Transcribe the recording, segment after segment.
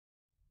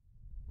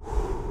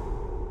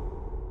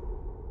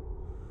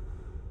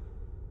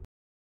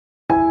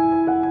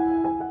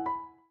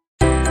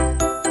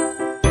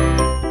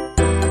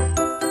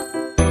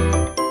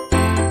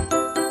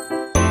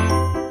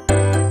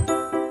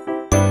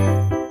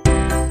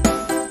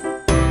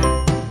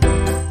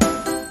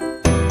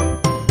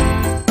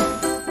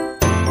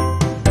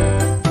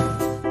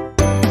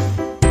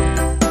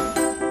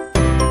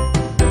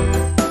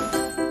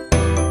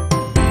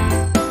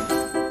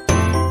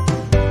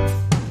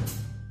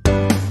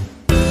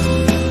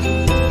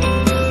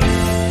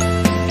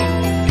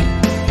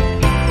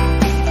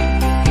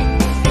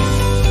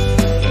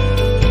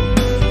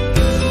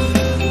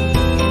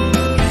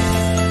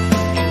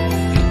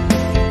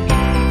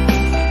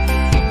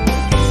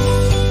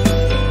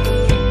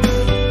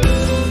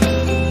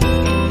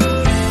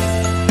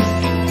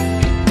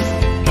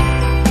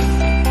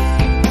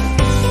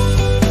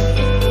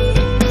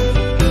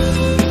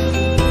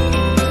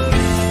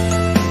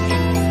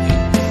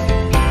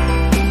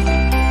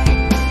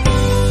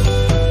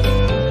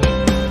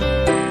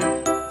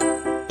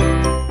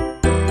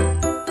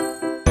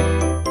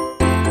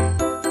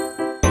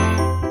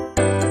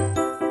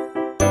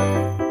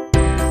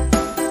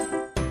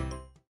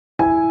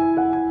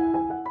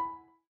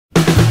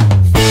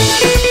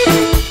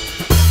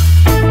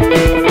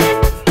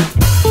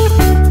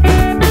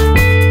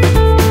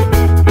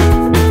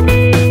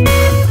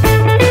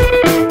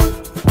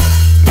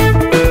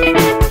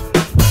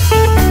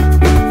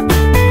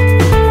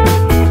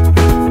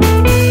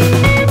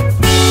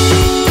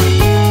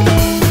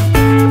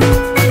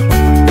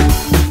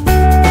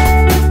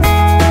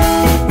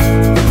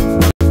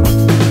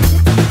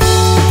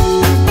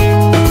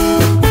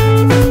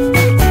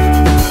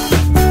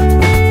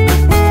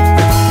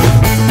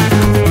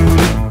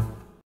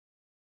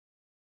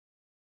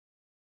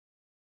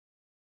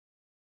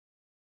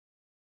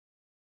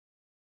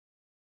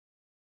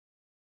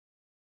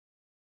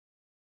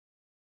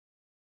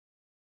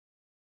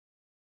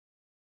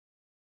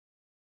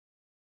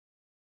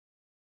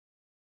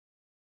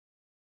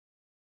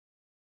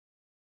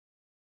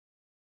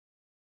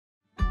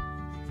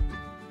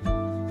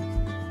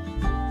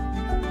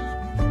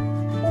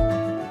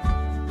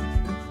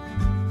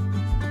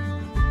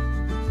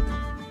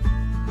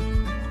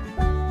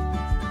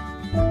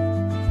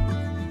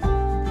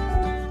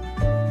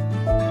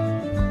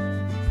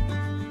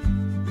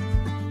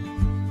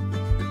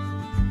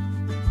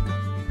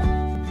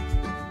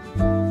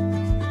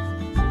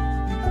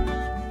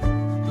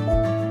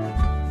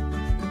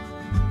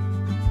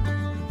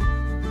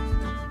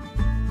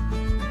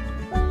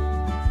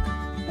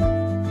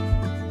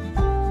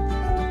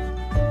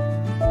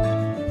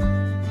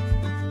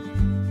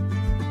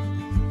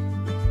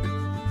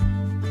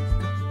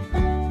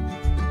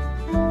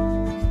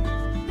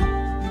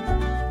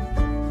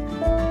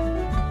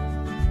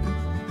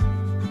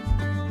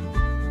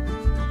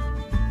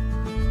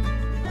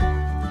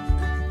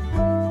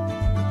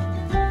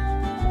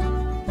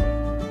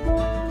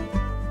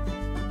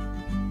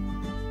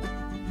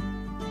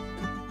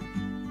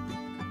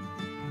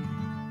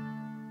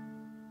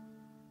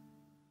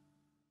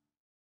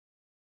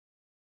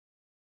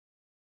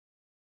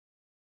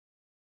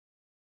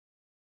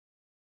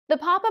The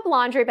pop-up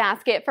laundry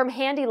basket from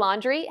Handy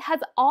Laundry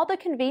has all the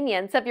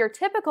convenience of your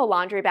typical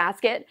laundry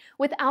basket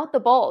without the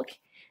bulk.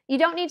 You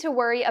don't need to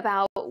worry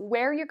about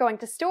where you're going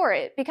to store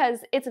it because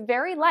it's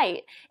very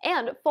light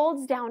and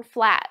folds down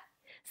flat.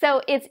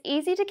 So it's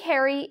easy to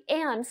carry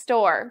and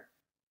store.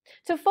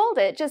 To fold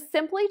it, just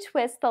simply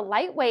twist the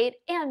lightweight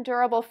and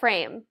durable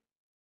frame.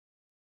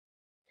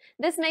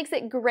 This makes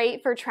it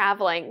great for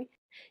traveling.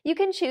 You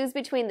can choose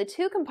between the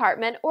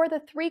 2-compartment or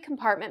the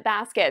 3-compartment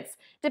baskets,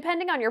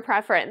 depending on your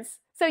preference,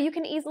 so you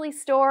can easily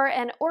store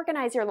and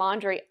organize your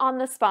laundry on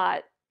the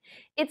spot.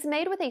 It's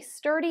made with a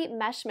sturdy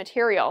mesh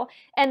material,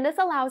 and this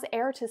allows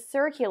air to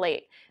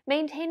circulate,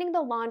 maintaining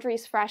the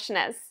laundry's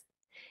freshness.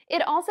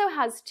 It also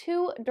has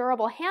 2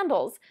 durable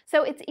handles,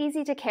 so it's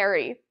easy to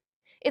carry.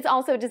 It's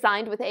also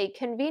designed with a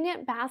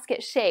convenient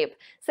basket shape,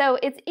 so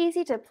it's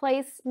easy to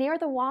place near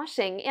the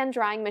washing and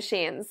drying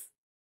machines.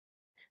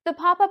 The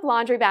pop-up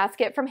laundry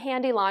basket from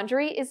Handy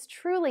Laundry is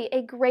truly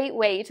a great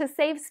way to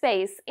save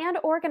space and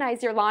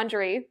organize your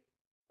laundry.